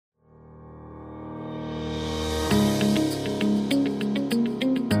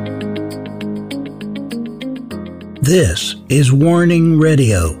This is Warning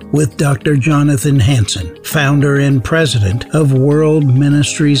Radio with Dr. Jonathan Hansen, founder and president of World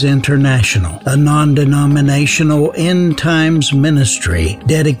Ministries International, a non-denominational end times ministry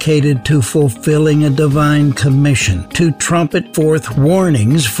dedicated to fulfilling a divine commission to trumpet forth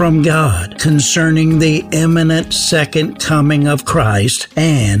warnings from God concerning the imminent second coming of Christ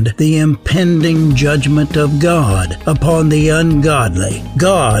and the impending judgment of God upon the ungodly.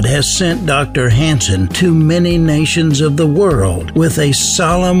 God has sent Dr. Hansen to many nations of the world with a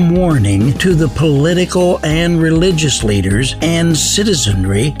solemn warning to the political and religious leaders and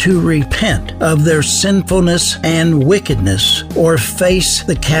citizenry to repent of their sinfulness and wickedness or face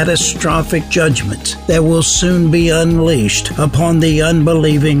the catastrophic judgments that will soon be unleashed upon the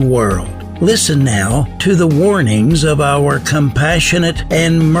unbelieving world. Listen now to the warnings of our compassionate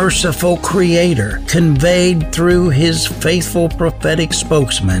and merciful Creator, conveyed through His faithful prophetic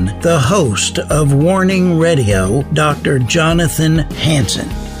spokesman, the host of Warning Radio, Dr. Jonathan Hansen.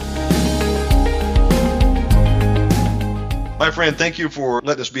 My friend, thank you for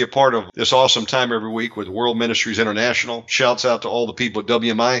letting us be a part of this awesome time every week with World Ministries International. Shouts out to all the people at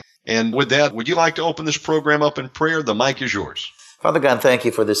WMI. And with that, would you like to open this program up in prayer? The mic is yours. Father God, thank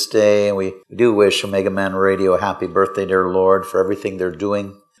you for this day, and we do wish Omega Man Radio a happy birthday, dear Lord, for everything they're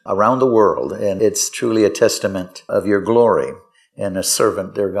doing around the world, and it's truly a testament of your glory and a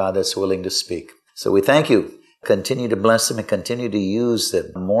servant, dear God, that's willing to speak. So we thank you. Continue to bless them and continue to use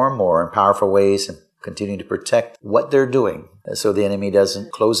them more and more in powerful ways and continue to protect what they're doing so the enemy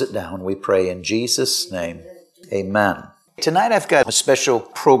doesn't close it down. We pray in Jesus' name, amen. Tonight I've got a special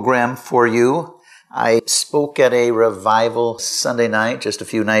program for you. I spoke at a revival Sunday night, just a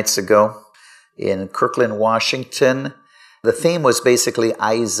few nights ago, in Kirkland, Washington. The theme was basically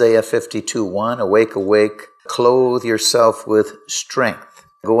Isaiah 52:1, awake, awake, clothe yourself with strength.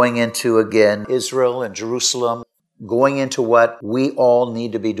 Going into, again, Israel and Jerusalem, going into what we all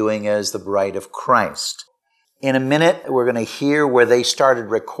need to be doing as the bride of Christ. In a minute, we're going to hear where they started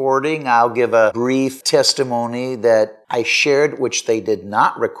recording. I'll give a brief testimony that I shared, which they did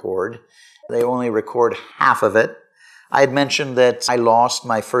not record. They only record half of it. I had mentioned that I lost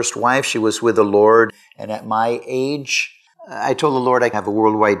my first wife. She was with the Lord. And at my age, I told the Lord I have a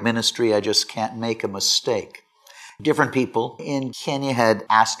worldwide ministry. I just can't make a mistake. Different people in Kenya had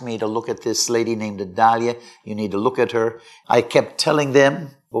asked me to look at this lady named Adalia. You need to look at her. I kept telling them,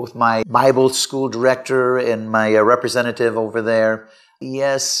 both my Bible school director and my representative over there,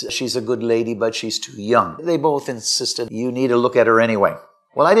 yes, she's a good lady, but she's too young. They both insisted, you need to look at her anyway.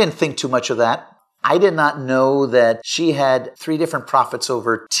 Well, I didn't think too much of that. I did not know that she had 3 different prophets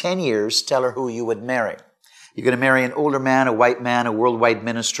over 10 years tell her who you would marry. You're going to marry an older man, a white man, a worldwide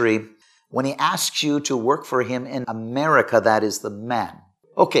ministry. When he asks you to work for him in America, that is the man.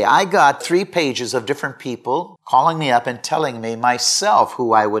 Okay, I got 3 pages of different people calling me up and telling me myself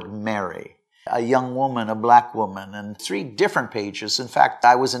who I would marry. A young woman, a black woman, and 3 different pages. In fact,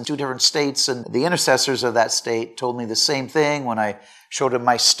 I was in 2 different states, and the intercessors of that state told me the same thing when I showed them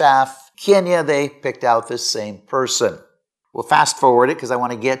my staff. Kenya, they picked out the same person. We'll fast forward it because I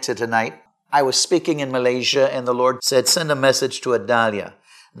want to get to tonight. I was speaking in Malaysia, and the Lord said, send a message to Adalia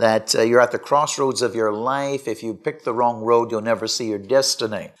that you're at the crossroads of your life. If you pick the wrong road, you'll never see your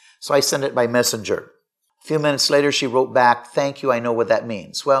destiny. So I sent it by messenger. A few minutes later, she wrote back, thank you, I know what that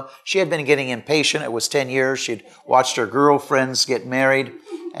means. Well, she had been getting impatient. It was 10 years. She'd watched her girlfriends get married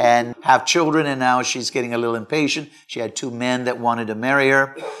and have children, and now she's getting a little impatient. She had 2 men that wanted to marry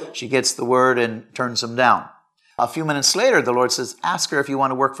her. She gets the word and turns them down. A few minutes later, the Lord says, ask her if you want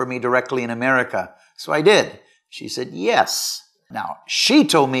to work for me directly in America. So I did. She said, yes. Now, she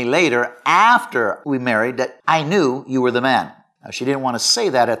told me later, after we married, that I knew you were the man. Now, she didn't want to say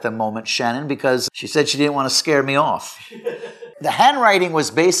that at the moment, Shannon, because she said she didn't want to scare me off. The handwriting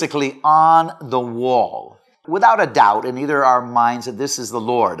was basically on the wall. Without a doubt, in either our minds, that this is the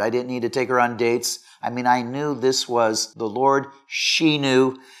Lord. I didn't need to take her on dates. I knew this was the Lord. She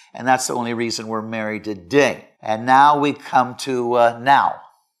knew, and that's the only reason we're married today. And now we come to now.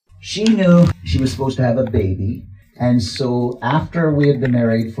 She knew she was supposed to have a baby, and so after we had been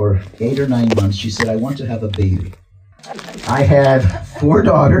married for 8 or 9 months, she said, I want to have a baby. I have 4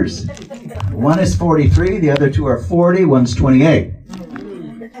 daughters. One is 43, the other 2 are 40, one's 28.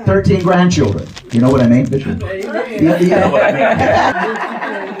 13 grandchildren. You know what I mean, Bishop? You know what I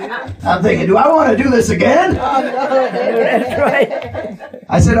mean. I'm thinking, do I want to do this again? That's right.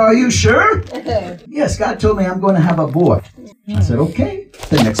 I said, are you sure? Yes, God told me I'm going to have a boy. I said, okay.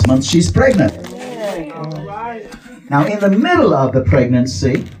 The next month she's pregnant. Now, in the middle of the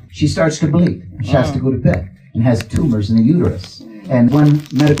pregnancy, she starts to bleed. She has to go to bed and has tumors in the uterus. And one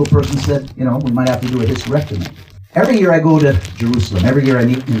medical person said, we might have to do a hysterectomy. Every year I go to Jerusalem. Every year I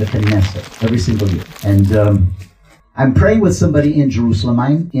meet in the Knesset. Every single year. And I'm praying with somebody in Jerusalem.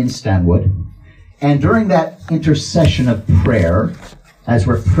 I'm in Stanwood. And during that intercession of prayer, as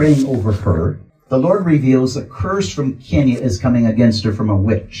we're praying over her, the Lord reveals a curse from Kenya is coming against her from a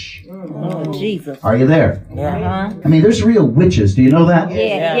witch. Oh, Jesus. Are you there? Yeah. I mean, there's real witches. Do you know that?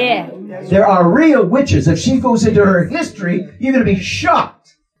 Yeah. There are real witches. If she goes into her history, you're going to be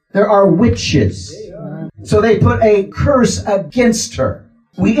shocked. There are witches. So they put a curse against her.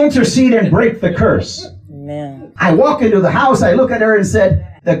 We intercede and break the curse. Amen. I walk into the house, I look at her and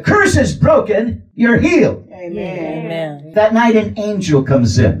said, the curse is broken, you're healed. Amen. That night an angel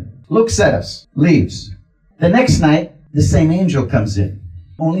comes in, looks at us, leaves. The next night, the same angel comes in.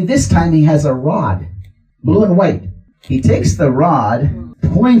 Only this time he has a rod, blue and white. He takes the rod,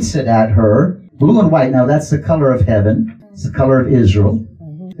 points it at her, blue and white. Now that's the color of heaven. It's the color of Israel,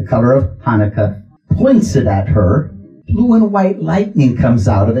 the color of Hanukkah. Points it at her. Blue and white lightning comes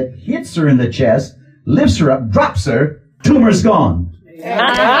out of it, hits her in the chest, lifts her up, drops her, tumor's gone.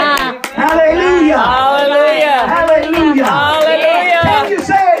 Hallelujah! Hallelujah! Hallelujah! Hallelujah! Can you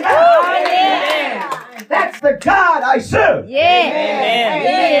say it? That's the God I serve.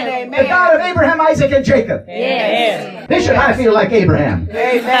 Amen. The God of Abraham, Isaac, and Jacob. Yes. Bishop, I feel like Abraham.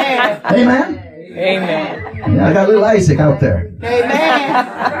 Amen. Amen? Amen. Yeah, I got little Isaac out there.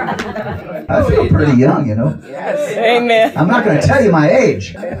 I feel pretty young, you know. Amen. I'm not going to tell you my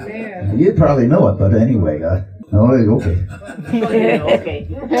age. You probably know it, but anyway. Okay.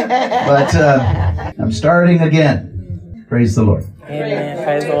 But I'm starting again. Praise the Lord. Amen.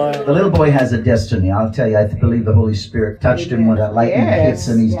 Praise the Lord. The little boy has a destiny. I'll tell you, I believe the Holy Spirit touched him when that lightning hits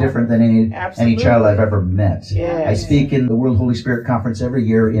him. He's different than any child I've ever met. I speak in the World Holy Spirit Conference every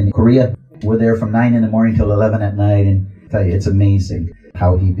year in Korea. We're there from 9 in the morning till 11 at night, and I tell you, it's amazing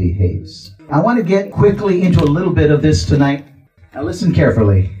how he behaves. I want to get quickly into a little bit of this tonight. Now listen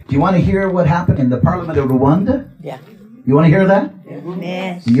carefully. Do you want to hear what happened in the Parliament of Rwanda? Yeah. You want to hear that?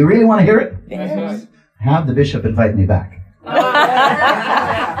 Yes. You really want to hear it? Yes. Have the bishop invite me back.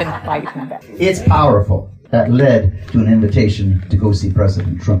 Invite him back. It's powerful. That led to an invitation to go see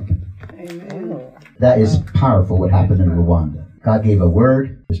President Trump. That is powerful what happened in Rwanda. God gave a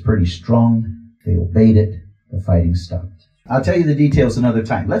word. It was pretty strong. They obeyed it. The fighting stopped. I'll tell you the details another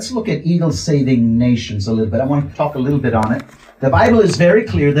time. Let's look at Eagle Saving Nations a little bit. I want to talk a little bit on it. The Bible is very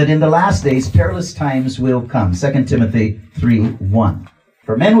clear that in the last days, perilous times will come. 2 Timothy 3:1.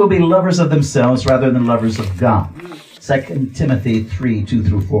 For men will be lovers of themselves rather than lovers of God. 2 Timothy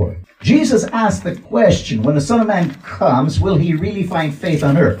 3:2-4. Jesus asked the question, when the Son of Man comes, will he really find faith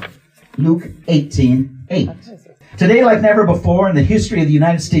on earth? Luke 18:8. Today, like never before in the history of the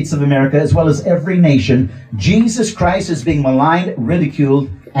United States of America, as well as every nation, Jesus Christ is being maligned, ridiculed,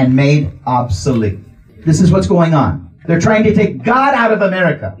 and made obsolete. This is what's going on. They're trying to take God out of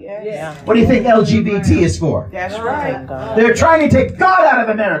America. Yeah. What do you think LGBT is for? That's right. They're trying to take God out of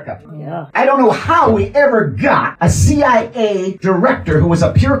America. Yeah. I don't know how we ever got a CIA director who was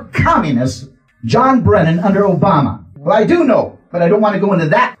a pure communist, John Brennan, under Obama. Well, I do know, but I don't want to go into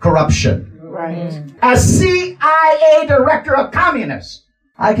that corruption. Right. A CIA director of communists.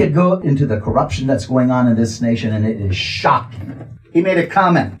 I could go into the corruption that's going on in this nation, and it is shocking. He made a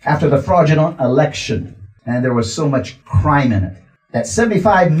comment after the fraudulent election, and there was so much crime in it, that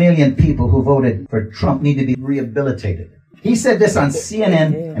 75 million people who voted for Trump need to be rehabilitated. He said this on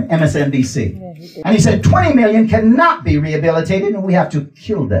CNN and MSNBC. And he said 20 million cannot be rehabilitated, and we have to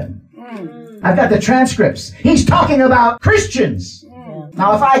kill them. I've got the transcripts. He's talking about Christians.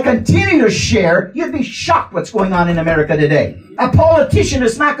 Now, if I continue to share, you'd be shocked what's going on in America today. A politician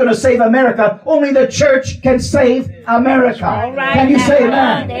is not going to save America. Only the church can save America. Right. Can you say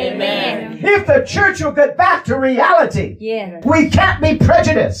amen? Amen. If the church will get back to reality, we can't be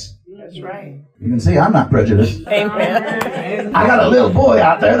prejudiced. That's right. You can see I'm not prejudiced. Amen. I got a little boy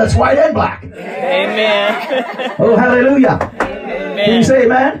out there that's white and black. Amen. Oh, hallelujah. Can you say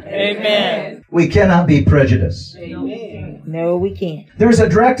amen? Amen. We cannot be prejudiced. No, we can't. There is a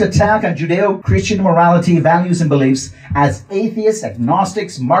direct attack on Judeo-Christian morality, values, and beliefs as atheists,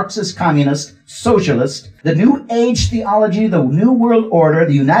 agnostics, Marxist, communists, socialists, the New Age theology, the New World Order,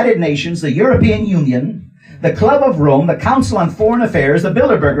 the United Nations, the European Union, the Club of Rome, the Council on Foreign Affairs, the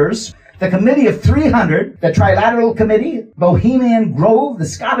Bilderbergers, the Committee of 300, the Trilateral Committee, Bohemian Grove, the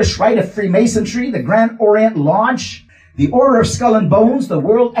Scottish Rite of Freemasonry, the Grand Orient Lodge, the Order of Skull and Bones, the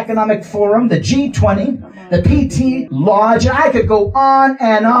World Economic Forum, the G20, the PT Lodge, and I could go on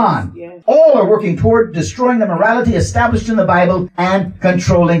and on. All are working toward destroying the morality established in the Bible and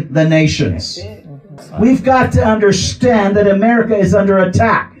controlling the nations. We've got to understand that America is under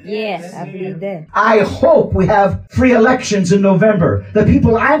attack. Yes, I believe that. I hope we have free elections in November. The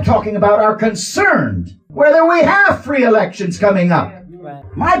people I'm talking about are concerned whether we have free elections coming up. Right.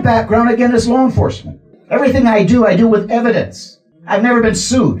 My background, again, is law enforcement. Everything I do with evidence. I've never been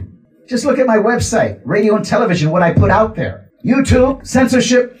sued. Just look at my website, radio and television, what I put out there. YouTube,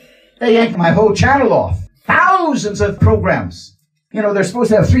 censorship, they yanked my whole channel off. Thousands of programs. You know, they're supposed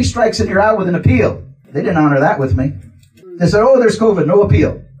to have 3 strikes and you're out with an appeal. They didn't honor that with me. They said, oh, there's COVID, no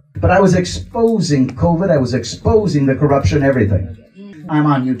appeal. But I was exposing COVID. I was exposing the corruption, everything. I'm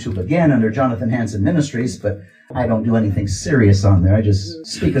on YouTube again under Jonathan Hansen Ministries, but I don't do anything serious on there. I just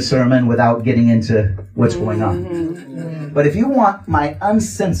speak a sermon without getting into what's going on. But if you want my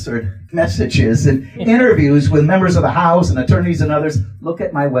uncensored messages and interviews with members of the House and attorneys and others, look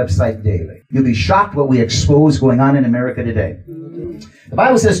at my website daily. You'll be shocked what we expose going on in America today. The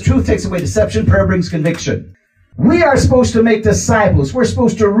Bible says truth takes away deception, prayer brings conviction. We are supposed to make disciples. We're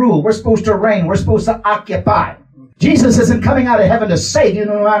supposed to rule. We're supposed to reign. We're supposed to occupy. Jesus isn't coming out of heaven to save you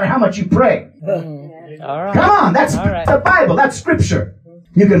no matter how much you pray. All right. Come on, that's the Bible. That's Scripture.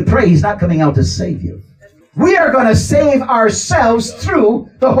 You can pray. He's not coming out to save you. We are going to save ourselves through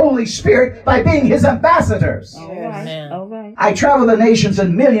the Holy Spirit by being His ambassadors. All right. All right. I travel the nations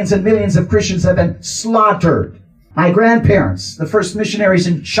and millions of Christians have been slaughtered. My grandparents, the first missionaries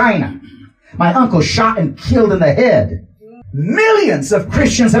in China, my uncle shot and killed in the head. Millions of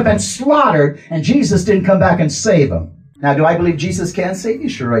Christians have been slaughtered, and Jesus didn't come back and save them. Now, do I believe Jesus can save you?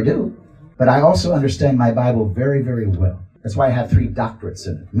 Sure I do. But I also understand my Bible very, very well. That's why I have 3 doctorates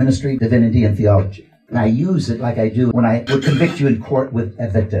in it: ministry, divinity, and theology. And I use it like I do when I would convict you in court with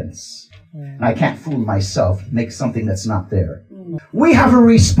evidence. And I can't fool myself, make something that's not there. We have a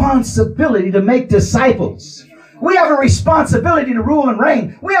responsibility to make disciples. We have a responsibility to rule and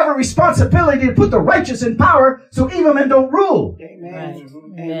reign. We have a responsibility to put the righteous in power so evil men don't rule.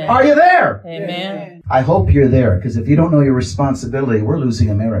 Amen. Are you there? Amen. I hope you're there, because if you don't know your responsibility, we're losing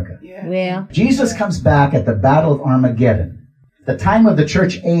America. Well, Jesus comes back at the Battle of Armageddon. The time of the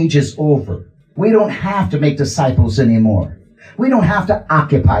church age is over. We don't have to make disciples anymore. We don't have to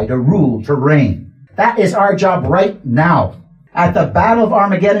occupy, to rule, to reign. That is our job right now. At the Battle of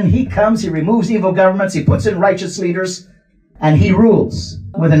Armageddon, He comes, He removes evil governments, He puts in righteous leaders, and He rules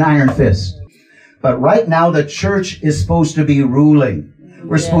with an iron fist. But right now, the church is supposed to be ruling.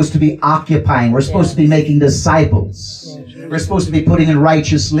 We're supposed to be occupying. We're supposed to be making disciples. We're supposed to be putting in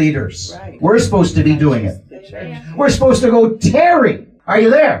righteous leaders. We're supposed to be doing it. We're supposed to go tarry. Are you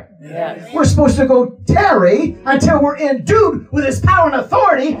there? yes. We're supposed to go tarry until we're endued with His power and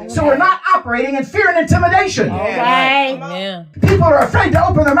authority, so we're not operating in fear and intimidation. All right. Amen. People are afraid to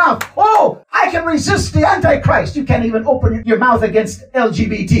open their mouth. Oh, I can resist the Antichrist. You can't even open your mouth against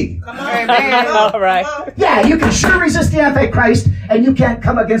LGBT. All right. Yeah, you can sure resist the Antichrist, and you can't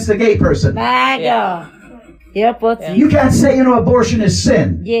come against a gay person. My God. Help us. You can't say, abortion is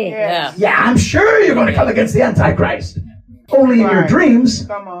sin. Yeah. Yeah. Yeah, I'm sure you're going to come against the Antichrist. Only in your dreams.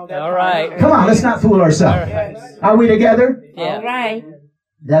 All right. Come on, let's not fool ourselves. Are we together? Yeah. All right.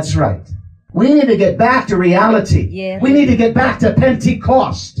 That's right. We need to get back to reality. Yeah. We need to get back to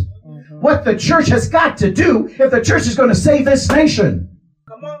Pentecost. What the church has got to do if the church is going to save this nation.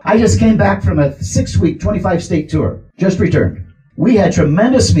 I just came back from a 6-week, 25-state tour. Just returned. We had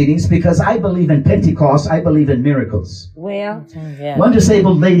tremendous meetings because I believe in Pentecost. I believe in miracles. Well, Yeah. One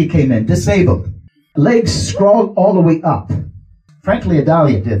disabled lady came in, disabled. Legs scrawled all the way up. Frankly,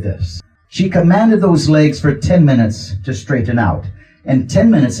 Adalia did this. She commanded those legs for 10 minutes to straighten out. In 10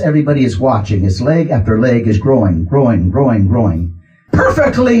 minutes, everybody is watching. His leg after leg is growing.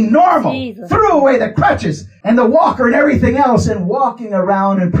 Perfectly normal. Jesus. Threw away the crutches and the walker and everything else and walking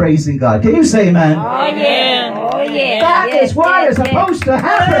around and praising God. Can you say amen? oh yeah. Oh yeah. That yes, is what yes, is supposed to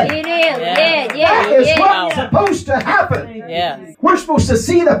happen. It is. Yeah. Yeah. That is what's supposed to happen. Yeah. We're supposed to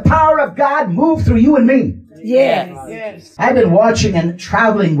see the power of God move through you and me. Yes. I've been watching and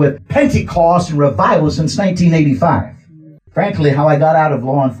traveling with Pentecost and revival since 1985. Frankly, how I got out of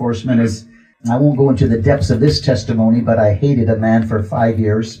law enforcement is, I won't go into the depths of this testimony, but I hated a man for 5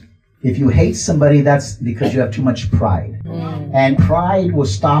 years. If you hate somebody, that's because you have too much pride. And pride will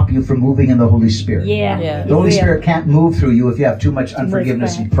stop you from moving in the Holy Spirit. Yeah. Yeah. The Holy Spirit can't move through you if you have too much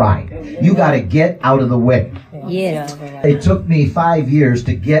unforgiveness and pride. You got to get out of the way. Yes. It took me 5 years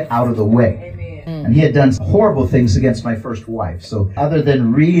to get out of the way. And he had done horrible things against my first wife. So other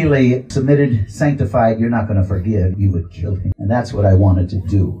than really submitted, sanctified, you're not going to forgive. You would kill him. And that's what I wanted to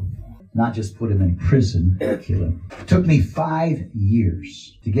do. Not just put him in prison, but kill him. It took me 5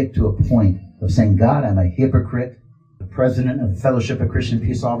 years to get to a point of saying, God, I'm a hypocrite. The president of the Fellowship of Christian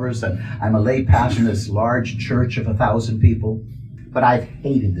Peace Officers, and I'm a lay pastor in this large church of 1,000 people. but I've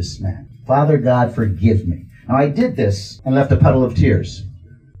hated this man. Father God, forgive me. Now, I did this and left a puddle of tears.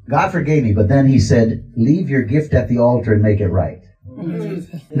 God forgave me, but then he said, leave your gift at the altar and make it right.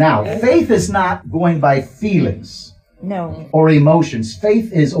 Now, faith is not going by feelings No. or emotions.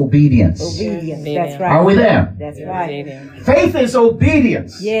 Faith is obedience. Obedience. That's right. Are we there? That's right. Faith is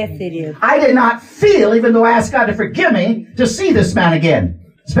obedience. Yes, it is. I did not feel, even though I asked God to forgive me, to see this man again.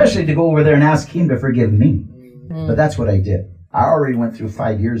 Especially to go over there and ask him to forgive me. But that's what I did. I already went through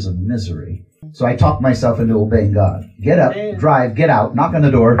 5 years of misery. So I talked myself into obeying God. Get up, drive, get out, knock on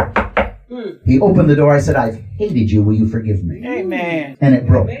the door. He opened the door. I said, I've hated you. Will you forgive me? Amen. And it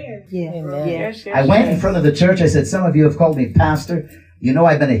broke. Yeah. Amen. Yeah. Yes, yes, I went in yes. front of the church. I said, some of you have called me pastor. You know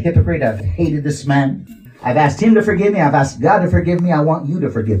I've been a hypocrite. I've hated this man. I've asked him to forgive me. I've asked God to forgive me. I want you to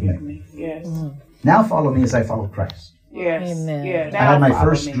forgive me. Yes. Now follow me as I follow Christ. Yes. Amen. Yes. I had my Now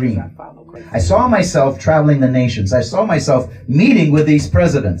first follow me as dream. I follow Christ. I saw myself traveling the nations. I saw myself meeting with these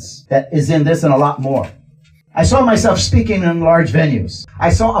presidents. That is in this and a lot more. I saw myself speaking in large venues. I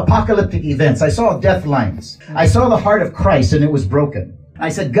saw apocalyptic events. I saw death lines. I saw the heart of Christ and it was broken. I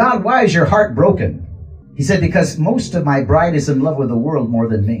said, God, why is your heart broken? He said, because most of my bride is in love with the world more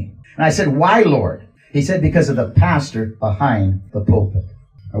than me. And I said, why, Lord? He said, because of the pastor behind the pulpit.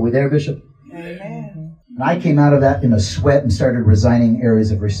 Are we there, Bishop? Amen. And I came out of that in a sweat and started resigning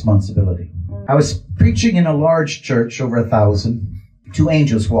areas of responsibility. I was preaching in a large church, over 1,000. 2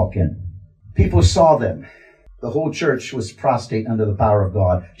 angels walk in. People saw them. The whole church was prostrate under the power of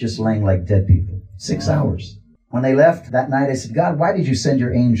God, just laying like dead people. 6 hours. When they left that night, I said, God, why did you send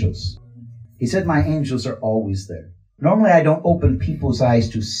your angels? He said, my angels are always there. Normally, I don't open people's eyes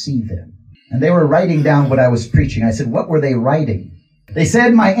to see them. And they were writing down what I was preaching. I said, what were they writing? They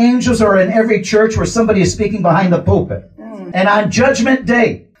said, my angels are in every church where somebody is speaking behind the pulpit. And on Judgment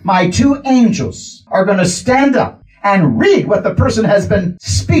Day, my 2 angels are going to stand up and read what the person has been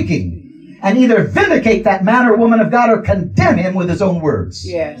speaking and either vindicate that man or woman of God or condemn him with his own words.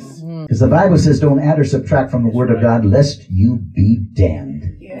 Yes. Because the Bible says, don't add or subtract from the word of God, lest you be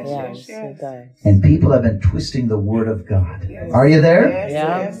damned. Yes. Yes, Yes. it Yes. does. And people have been twisting the word of God. Are you there? Yes.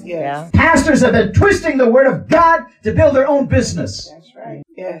 Yeah. Yes. Yes. Pastors have been twisting the word of God to build their own business. That's right.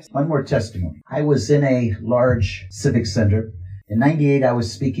 Yes. One more testimony. I was in a large civic center. In 98, I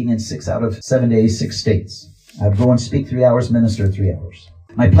was speaking in 6 out of 7 days, 6 states. I'd go and speak 3 hours, minister 3 hours.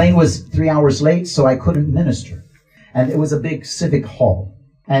 My plane was 3 hours late, so I couldn't minister. And it was a big civic hall.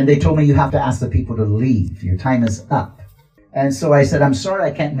 And they told me, you have to ask the people to leave. Your time is up. And so I said, I'm sorry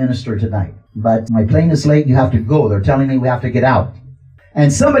I can't minister tonight, but my plane is late. You have to go. They're telling me we have to get out.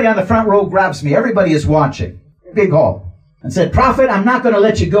 And somebody on the front row grabs me. Everybody is watching. Big hall. And said, Prophet, I'm not going to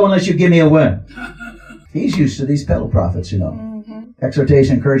let you go unless you give me a win. He's used to these pedal prophets, you know.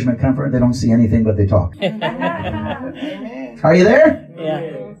 Exhortation, encouragement, comfort. They don't see anything, but they talk. Are you there?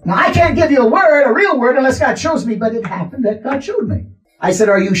 Yeah. Now, I can't give you a word, a real word, unless God shows me, but it happened that God showed me. I said,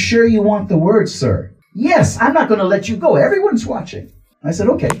 are you sure you want the word, sir? Yes, I'm not going to let you go. Everyone's watching. I said,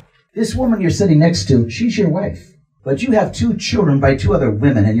 okay. This woman you're sitting next to, she's your wife. But you have 2 children by 2 other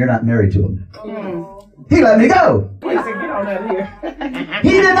women, and you're not married to them. He let me go. He said, get on out here. He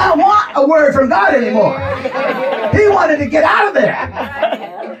did not want a word from God anymore. He wanted to get out of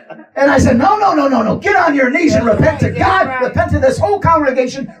there. And I said, no. Get on your knees and repent to God. Repent to this whole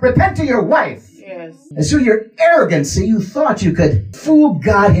congregation. Repent to your wife. Yes. And through your arrogancy, you thought you could fool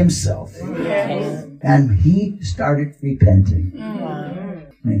God himself. Yes. And he started repenting. I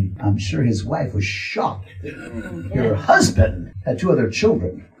mean, I'm sure his wife was shocked. Your husband had 2 other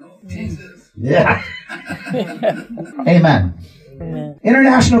children. Yeah. Amen.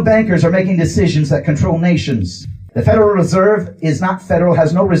 International bankers are making decisions that control nations. The Federal Reserve is not federal,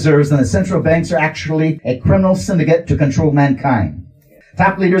 has no reserves, and the central banks are actually a criminal syndicate to control mankind.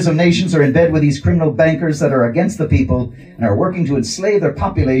 Top leaders of nations are in bed with these criminal bankers that are against the people and are working to enslave their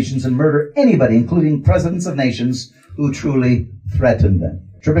populations and murder anybody, including presidents of nations, who truly threaten them.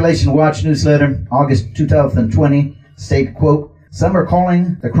 Tribulation Watch newsletter, August 2020, state, quote, some are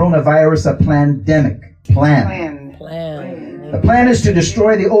calling the coronavirus a plandemic. Plan. The plan is to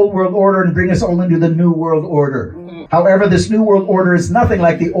destroy the old world order and bring us all into the new world order. However, this new world order is nothing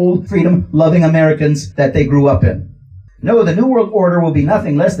like the old freedom-loving Americans that they grew up in. No, the new world order will be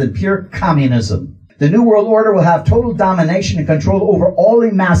nothing less than pure communism. The new world order will have total domination and control over all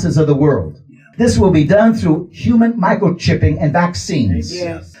the masses of the world. This will be done through human microchipping and vaccines.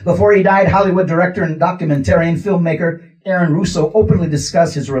 Yes. Before he died, Hollywood director and documentarian filmmaker Aaron Russo openly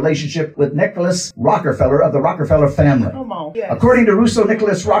discussed his relationship with Nicholas Rockefeller of the Rockefeller family. Come on. Yes. According to Russo,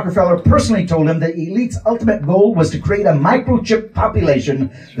 Nicholas Rockefeller personally told him the elite's ultimate goal was to create a microchip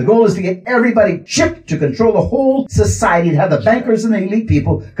population. The goal is to get everybody chipped to control the whole society, and have the bankers and the elite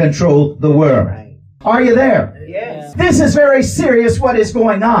people control the world. Are you there? Yes. This is very serious what is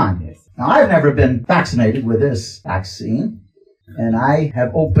going on. Now, I've never been vaccinated with this vaccine. And I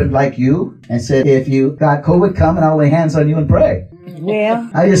have opened like you and said, if you got COVID, come and I'll lay hands on you and pray. Well,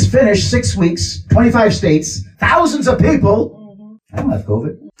 I just finished 6 weeks, 25 states, thousands of people. I don't have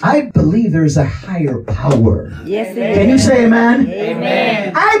COVID. I believe there's a higher power. yes, Can you say amen?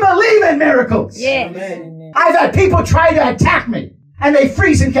 Amen. I believe in miracles. Yes. I've had people try to attack me and they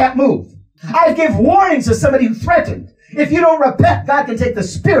freeze and can't move. I give warnings to somebody who threatened. If you don't repent, God can take the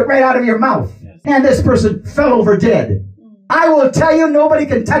spirit right out of your mouth. And this person fell over dead. I will tell you, nobody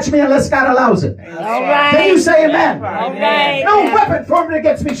can touch me unless God allows it. All right. Can you say amen? All right. No weapon formed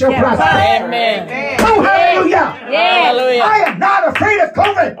against me shall prosper. Amen. Oh, hallelujah. Yes. I am not afraid of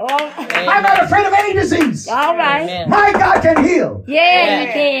COVID. Oh, I'm not afraid of any disease. all right. My God can heal. Yeah, you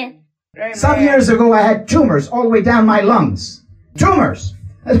can. Some years ago, I had tumors all the way down my lungs. Tumors.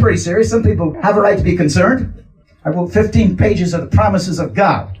 That's pretty serious. Some people have a right to be concerned. I wrote 15 pages of the promises of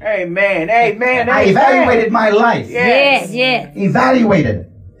God. Amen. Amen. I evaluated my life. Yes, yes. Evaluated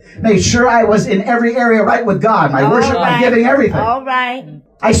it. Made sure I was in every area right with God. My worship, my giving, everything. All right.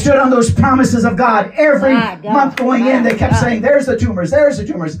 I stood on those promises of God every My God. month going in. They kept saying, there's the tumors, there's the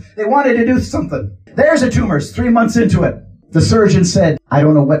tumors. They wanted to do something. There's the tumors. 3 months into it, the surgeon said, I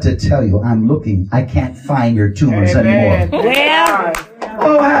don't know what to tell you. I'm looking. I can't find your tumors anymore. Well,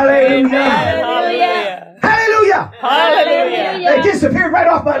 Oh, hallelujah. hallelujah. Hallelujah. Hallelujah. They disappeared right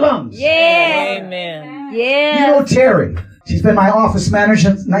off my lungs. Yeah. Amen. You Yeah. know Terry. She's been my office manager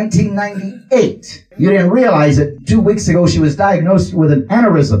since 1998. You didn't realize it. 2 weeks ago, she was diagnosed with an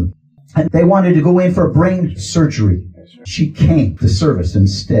aneurysm. And they wanted to go in for brain surgery. She came to service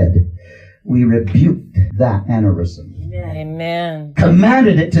instead. We rebuked that aneurysm. Amen.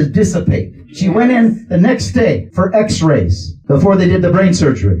 Commanded it to dissipate. She went in the next day for x-rays before they did the brain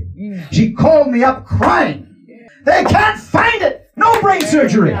surgery. She called me up crying. They can't find it. No brain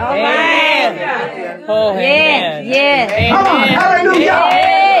surgery. All right. Oh, Yes, yes. Come on. Hallelujah.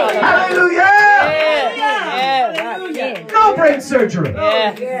 Yes. Hallelujah. Yes. No brain surgery.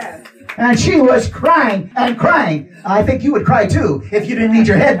 Yes. And she was crying and crying. I think you would cry too if you didn't need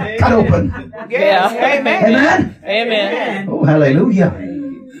your head cut open. Yes. Amen. Amen? Amen. Oh, hallelujah.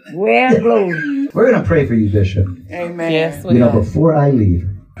 Well, glory. We're going to pray for you, Bishop. Amen. Yes, You know, before I leave,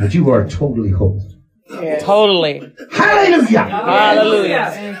 that you are totally whole. Totally. Hallelujah.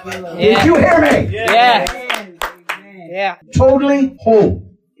 Hallelujah. Did you hear me? Yes. Yeah. Totally whole.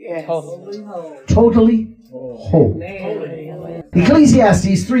 Totally. Totally whole.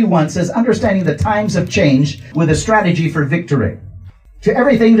 Ecclesiastes 3:1 says, understanding the times of change with a strategy for victory. To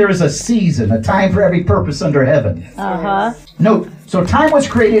everything there is a season, a time for every purpose under heaven. Uh-huh. Note, so time was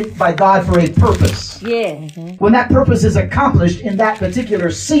created by God for a purpose. Yeah. When that purpose is accomplished in that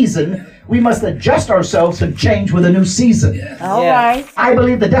particular season, we must adjust ourselves and change with a new season. All right. I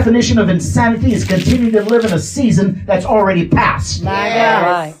believe the definition of insanity is continuing to live in a season that's already passed. My God.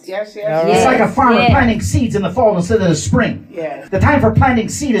 Right. It's Yes. Yes. like a farmer Yes. planting seeds in the fall instead of the spring. Yes. The time for planting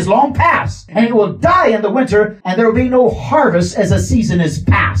seed is long past, and it will die in the winter, and there will be no harvest as the season is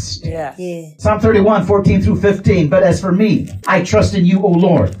past. Yes. Yeah. Psalm 31:14-15. But as for me, I trust in you, O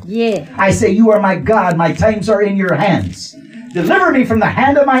Lord. Yeah. I say, you are my God. My times are in your hands. Deliver me from the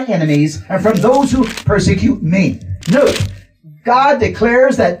hand of my enemies and from those who persecute me. Note, God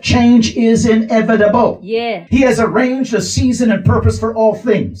declares that change is inevitable. Yeah. He has arranged a season and purpose for all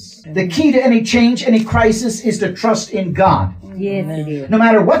things. The key to any change, any crisis, is to trust in God. Yes, it is. No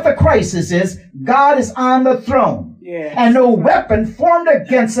matter what the crisis is, God is on the throne. Yes. And no weapon formed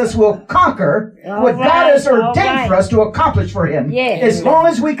against us will conquer what God right, has ordained all right. for us to accomplish for Him. Yes. As long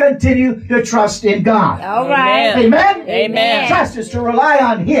as we continue to trust in God. All right. Amen? Amen. Trust is to rely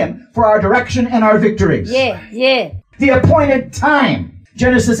on Him for our direction and our victories. Yeah, yeah. The appointed time.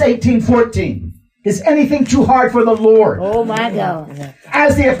 Genesis 18:14. Is anything too hard for the Lord? Oh, my God.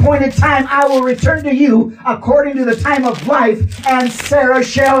 As the appointed time, I will return to you according to the time of life, and Sarah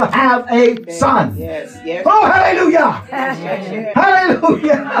shall have a son. Yes. Yes. Oh, hallelujah!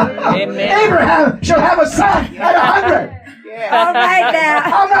 Hallelujah! Amen. Abraham shall have a son at 100. All right now.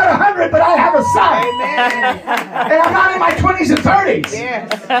 I'm not 100, but I have a son. Amen. And I'm not in my 20s and 30s.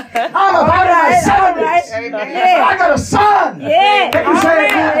 Yes. I'm about in my 70s. Amen. But I got a son. Yeah. Can you say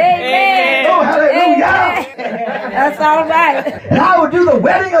amen? Amen. Oh, hallelujah. That's all right. And I will do the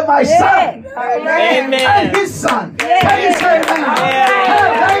wedding of my son Amen. and his son. Can you say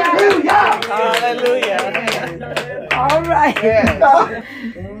amen? Hallelujah. Hallelujah. All right.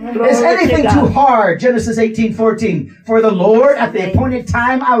 Is anything too hard? Genesis 18:14. For the Lord, at the appointed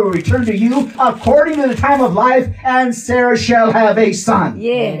time, I will return to you according to the time of life, and Sarah shall have a son.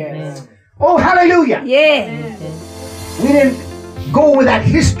 Yes. Oh, hallelujah. Yes. We didn't go with that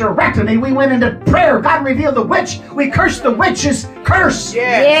hysterectomy. We went into prayer. God revealed the witch. We cursed the witch's curse.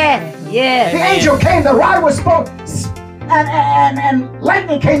 Yes. Yes. The angel came, the rod was spoke, and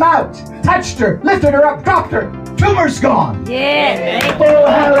lightning came out, touched her, lifted her up, dropped her. Tumor's gone. Yes. Oh,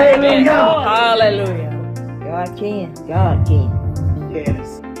 hallelujah. Hallelujah. God can. God can.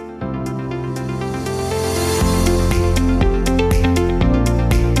 Yes.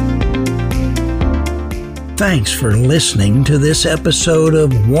 Thanks for listening to this episode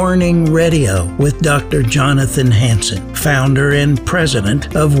of Warning Radio with Dr. Jonathan Hansen, founder and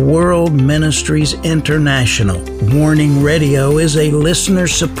president of World Ministries International. Warning Radio is a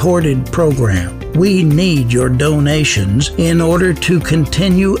listener-supported program. We need your donations in order to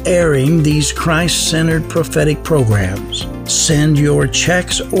continue airing these Christ-centered prophetic programs. Send your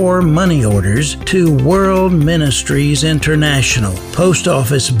checks or money orders to World Ministries International, Post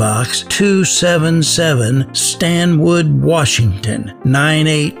Office Box 277, Stanwood, Washington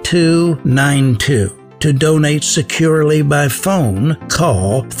 98292. To donate securely by phone,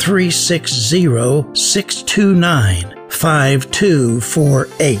 call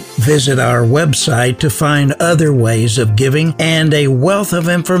 360-629-5248. Visit our website to find other ways of giving and a wealth of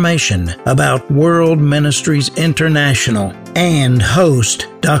information about World Ministries International and host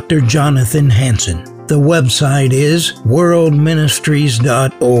Dr. Jonathan Hansen. The website is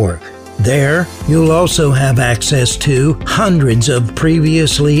worldministries.org. There, you'll also have access to hundreds of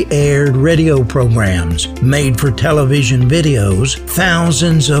previously aired radio programs, made for television videos,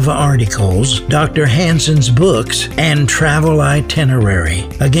 thousands of articles, Dr. Hansen's books, and travel itinerary.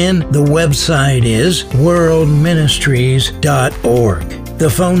 Again, the website is worldministries.org. The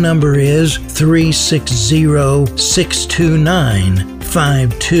phone number is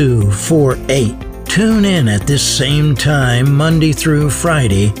 360-629-5248. Tune in at this same time, Monday through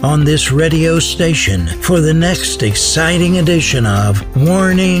Friday, on this radio station for the next exciting edition of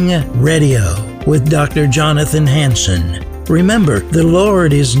Warning Radio with Dr. Jonathan Hansen. Remember, the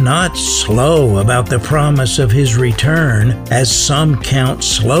Lord is not slow about the promise of His return, as some count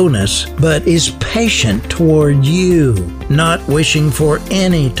slowness, but is patient toward you, not wishing for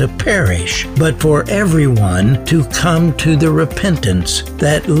any to perish, but for everyone to come to the repentance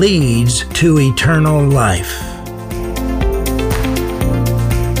that leads to eternal life.